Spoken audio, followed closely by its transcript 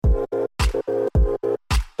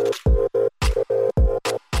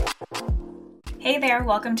Hey there,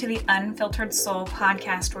 welcome to the Unfiltered Soul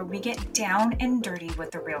podcast where we get down and dirty with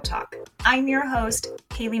the real talk. I'm your host,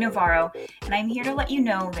 Haley Navarro, and I'm here to let you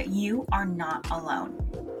know that you are not alone.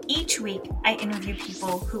 Each week, I interview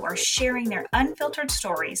people who are sharing their unfiltered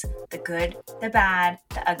stories, the good, the bad,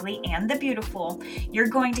 the ugly, and the beautiful. You're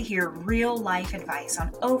going to hear real life advice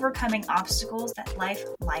on overcoming obstacles that life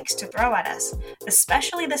likes to throw at us,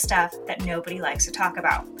 especially the stuff that nobody likes to talk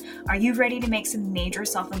about. Are you ready to make some major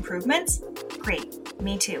self-improvements? Great,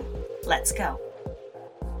 me too. Let's go.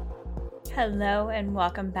 Hello and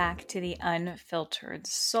welcome back to the Unfiltered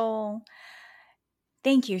Soul.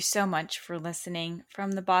 Thank you so much for listening.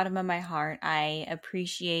 From the bottom of my heart, I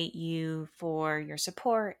appreciate you for your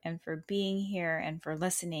support and for being here and for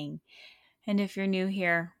listening. And if you're new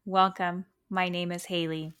here, welcome. My name is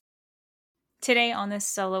Haley. Today on this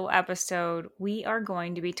solo episode, we are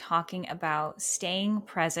going to be talking about staying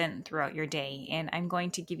present throughout your day. And I'm going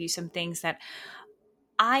to give you some things that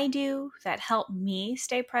I do that help me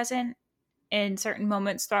stay present in certain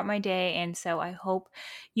moments throughout my day. And so I hope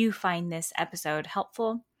you find this episode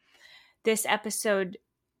helpful. This episode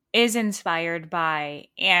is inspired by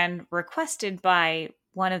and requested by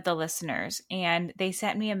one of the listeners. And they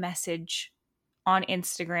sent me a message on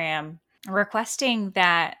Instagram requesting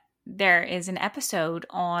that there is an episode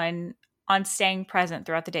on staying present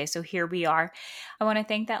throughout the day. So here we are. I want to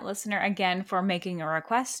thank that listener again for making a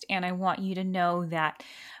request. And I want you to know that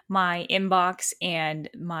my inbox and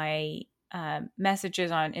my messages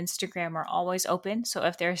on Instagram are always open. So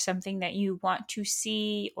if there's something that you want to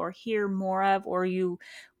see or hear more of, or you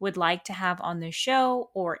would like to have on the show,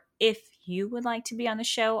 or if you would like to be on the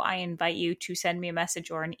show, I invite you to send me a message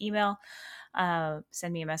or an email.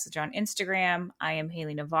 Send me a message on Instagram. I am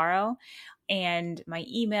Haley Navarro. And my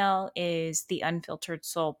email is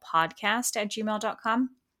theunfilteredsoulpodcast@gmail.com.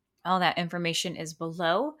 All that information is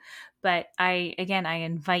below. But I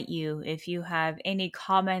invite you, if you have any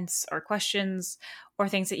comments or questions or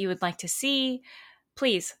things that you would like to see,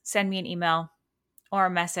 please send me an email or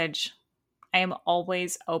a message. I am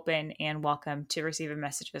always open and welcome to receiving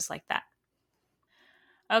messages like that.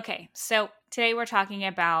 Okay, so today we're talking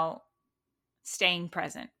about staying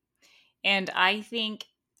present. And I think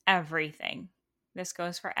this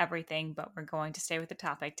goes for everything, but we're going to stay with the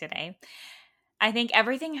topic today. I think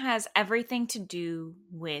everything has everything to do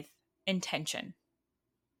with intention.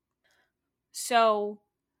 So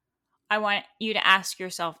I want you to ask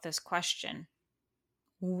yourself this question.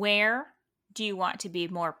 Where do you want to be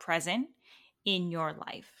more present in your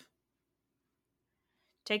life?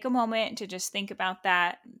 Take a moment to just think about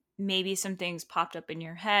that. Maybe some things popped up in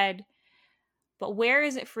your head, but where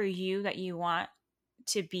is it for you that you want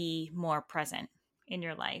to be more present in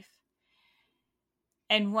your life?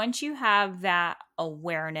 And once you have that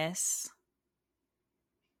awareness,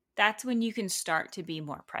 that's when you can start to be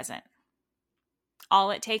more present.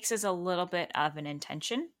 All it takes is a little bit of an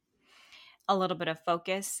intention, a little bit of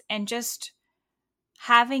focus, and just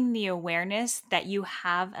having the awareness that you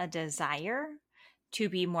have a desire to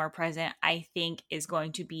be more present, I think is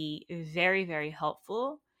going to be very, very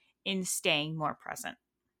helpful in staying more present.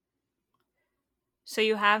 So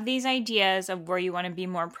you have these ideas of where you want to be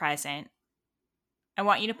more present. I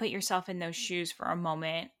want you to put yourself in those shoes for a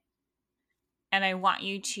moment. And I want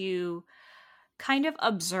you to kind of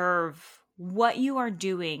observe what you are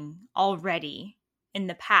doing already in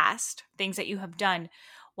the past, things that you have done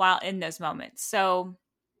while in those moments. So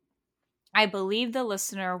I believe the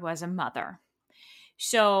listener was a mother.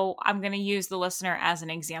 So I'm going to use the listener as an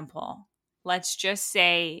example. Let's just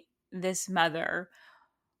say this mother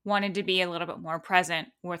wanted to be a little bit more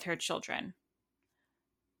present with her children.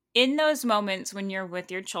 In those moments when you're with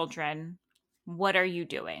your children, what are you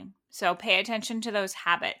doing? So pay attention to those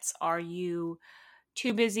habits. Are you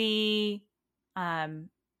too busy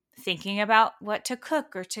thinking about what to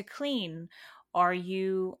cook or to clean? Are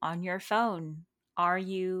you on your phone? Are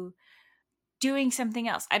you doing something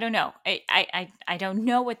else? I don't know. I don't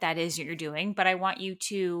know what that is you're doing, but I want you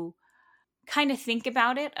to kind of think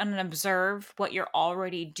about it and observe what you're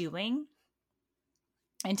already doing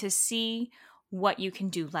and to see what you can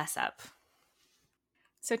do less of.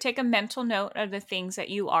 So take a mental note of the things that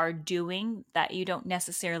you are doing that you don't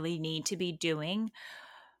necessarily need to be doing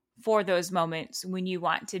for those moments when you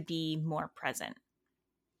want to be more present.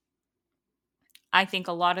 I think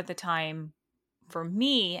a lot of the time, for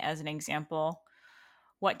me, as an example,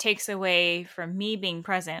 what takes away from me being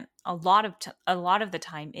present a lot of the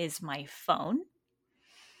time is my phone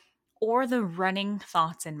or the running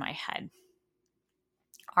thoughts in my head.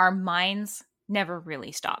 Our minds never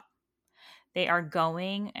really stop. They are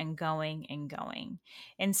going and going and going.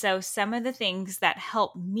 And so some of the things that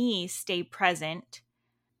help me stay present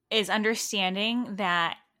is understanding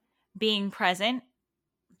that being present,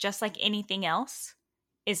 just like anything else,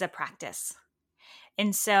 is a practice.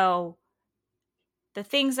 And so the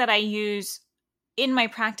things that I use in my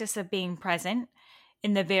practice of being present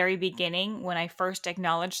in the very beginning, when I first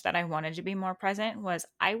acknowledged that I wanted to be more present, was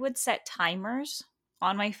I would set timers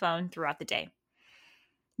on my phone throughout the day,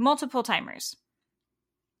 multiple timers.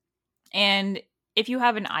 And if you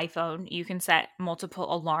have an iPhone, you can set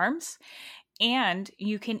multiple alarms, and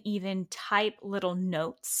you can even type little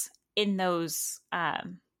notes in those,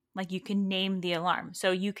 like you can name the alarm.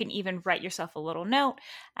 So you can even write yourself a little note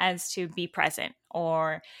as to be present,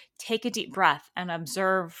 or take a deep breath and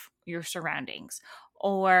observe your surroundings,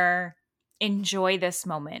 or enjoy this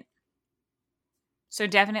moment. So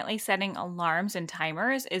definitely setting alarms and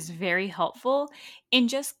timers is very helpful in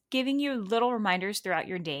just giving you little reminders throughout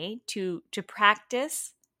your day to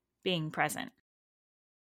practice being present.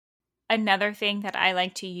 Another thing that I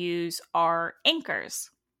like to use are anchors.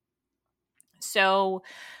 So,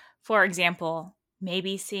 for example,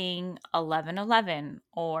 maybe seeing 1111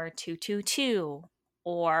 or 222,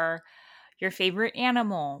 or your favorite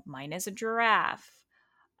animal, mine is a giraffe,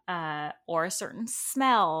 or a certain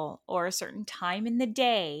smell or a certain time in the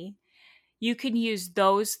day. You can use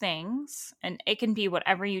those things, and it can be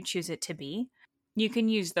whatever you choose it to be. You can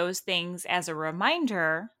use those things as a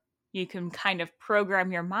reminder. You can kind of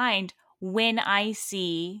program your mind, when I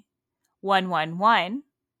see 111,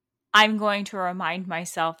 I'm going to remind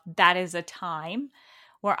myself that is a time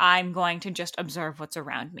where I'm going to just observe what's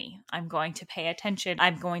around me. I'm going to pay attention.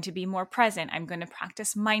 I'm going to be more present. I'm going to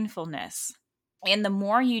practice mindfulness. And the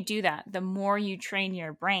more you do that, the more you train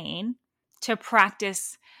your brain to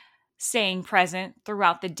practice staying present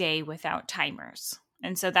throughout the day without timers.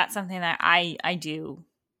 And so that's something that I do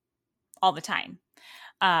all the time.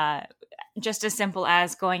 Just as simple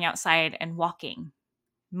as going outside and walking.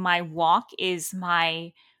 My walk is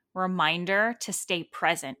my reminder to stay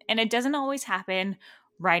present. And it doesn't always happen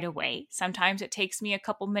right away. Sometimes it takes me a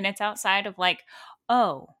couple minutes outside of like,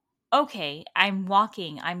 oh, okay, I'm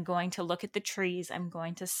walking. I'm going to look at the trees. I'm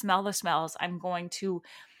going to smell the smells. I'm going to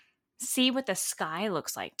see what the sky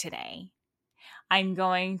looks like today. I'm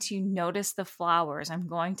going to notice the flowers. I'm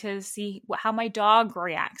going to see how my dog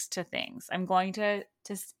reacts to things. I'm going to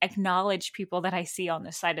acknowledge people that I see on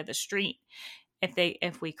the side of the street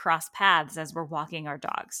if we cross paths as we're walking our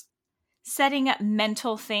dogs. Setting up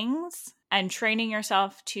mental things and training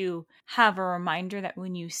yourself to have a reminder that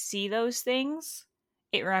when you see those things,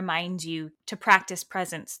 it reminds you to practice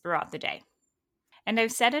presence throughout the day. And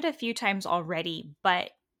I've said it a few times already, but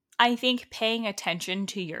I think paying attention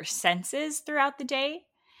to your senses throughout the day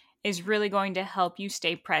is really going to help you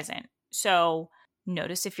stay present. So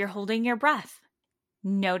notice if you're holding your breath.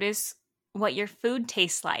 Notice what your food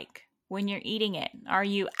tastes like when you're eating it. Are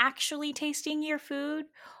you actually tasting your food,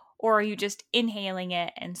 or are you just inhaling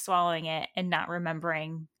it and swallowing it and not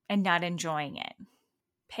remembering and not enjoying it?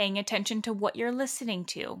 Paying attention to what you're listening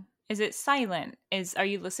to. Is it silent? Are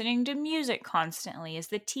you listening to music constantly? Is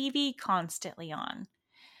the TV constantly on?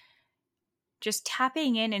 Just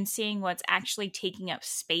tapping in and seeing what's actually taking up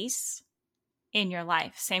space in your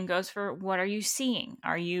life. Same goes for what are you seeing?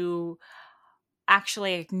 Are you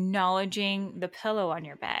actually acknowledging the pillow on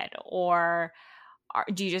your bed, or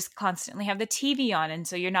do you just constantly have the TV on and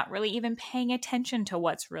so you're not really even paying attention to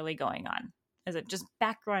what's really going on? Is it just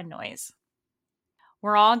background noise?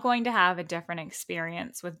 We're all going to have a different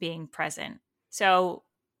experience with being present. So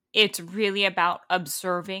it's really about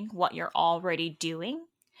observing what you're already doing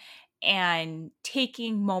and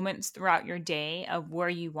taking moments throughout your day of where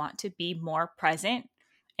you want to be more present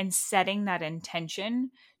and setting that intention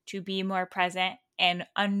to be more present, and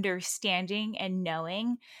understanding and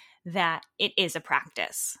knowing that it is a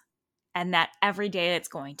practice and that every day it's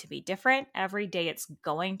going to be different. Every day it's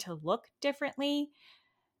going to look differently.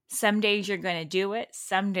 Some days you're going to do it,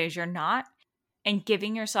 some days you're not. And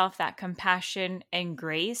giving yourself that compassion and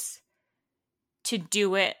grace to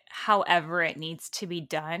do it however it needs to be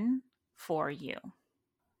done for you.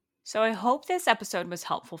 So I hope this episode was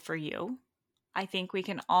helpful for you. I think we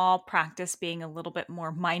can all practice being a little bit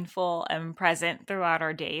more mindful and present throughout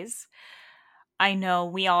our days. I know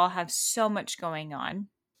we all have so much going on,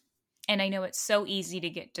 and I know it's so easy to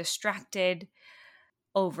get distracted,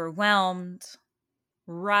 overwhelmed,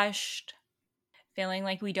 rushed, feeling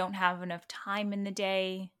like we don't have enough time in the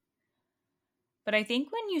day. But I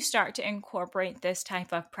think when you start to incorporate this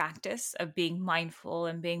type of practice of being mindful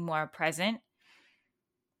and being more present,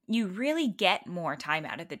 you really get more time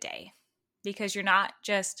out of the day, because you're not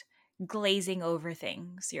just glazing over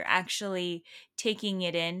things. You're actually taking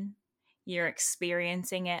it in. You're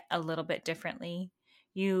experiencing it a little bit differently.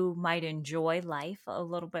 You might enjoy life a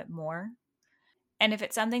little bit more. And if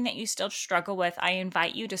it's something that you still struggle with, I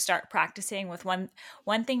invite you to start practicing with one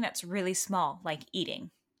thing that's really small, like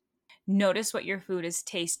eating. Notice what your food is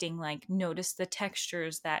tasting like. Notice the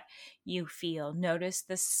textures that you feel. Notice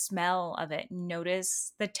the smell of it.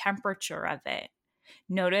 Notice the temperature of it.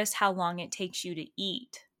 Notice how long it takes you to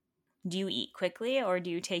eat. Do you eat quickly or do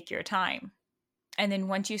you take your time? And then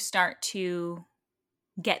once you start to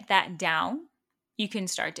get that down, you can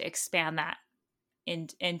start to expand that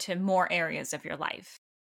into more areas of your life.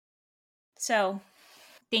 So,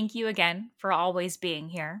 thank you again for always being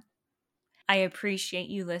here. I appreciate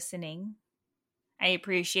you listening. I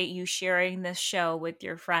appreciate you sharing this show with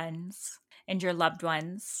your friends and your loved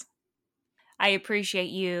ones. I appreciate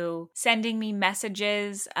you sending me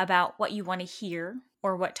messages about what you want to hear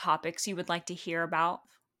or what topics you would like to hear about.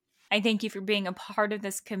 I thank you for being a part of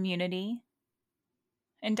this community.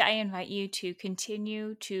 And I invite you to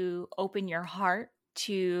continue to open your heart,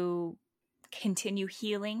 to continue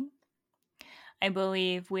healing. I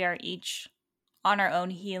believe we are each on our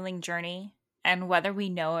own healing journey. And whether we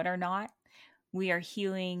know it or not, we are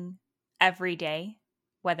healing every day,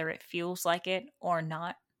 whether it feels like it or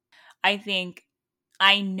not.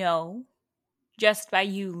 I know just by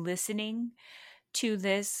you listening to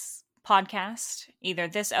this podcast, either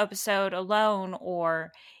this episode alone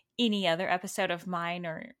or any other episode of mine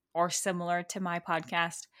or similar to my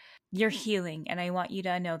podcast, you're healing. And I want you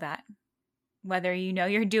to know that. Whether you know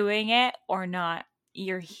you're doing it or not,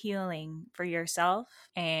 you're healing for yourself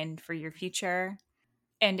and for your future.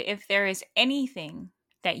 And if there is anything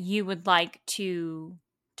that you would like to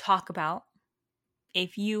talk about,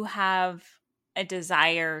 if you have a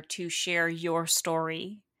desire to share your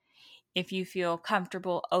story, if you feel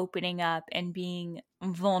comfortable opening up and being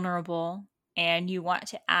vulnerable and you want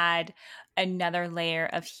to add another layer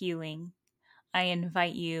of healing, I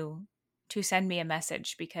invite you to send me a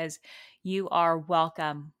message because you are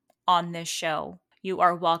welcome on this show. You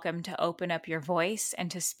are welcome to open up your voice and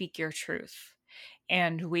to speak your truth.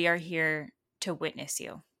 And we are here to witness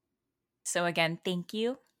you. So again, thank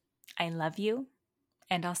you. I love you.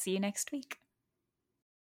 And I'll see you next week.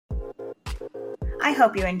 I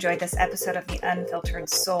hope you enjoyed this episode of The Unfiltered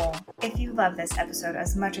Soul. If you love this episode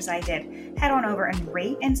as much as I did, head on over and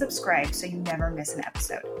rate and subscribe so you never miss an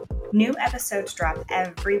episode. New episodes drop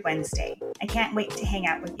every Wednesday. I can't wait to hang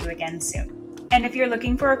out with you again soon. And if you're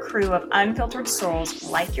looking for a crew of unfiltered souls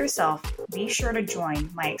like yourself, be sure to join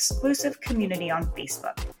my exclusive community on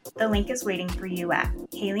Facebook. The link is waiting for you at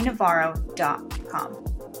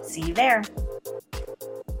HaleyNavarro.com. See you there.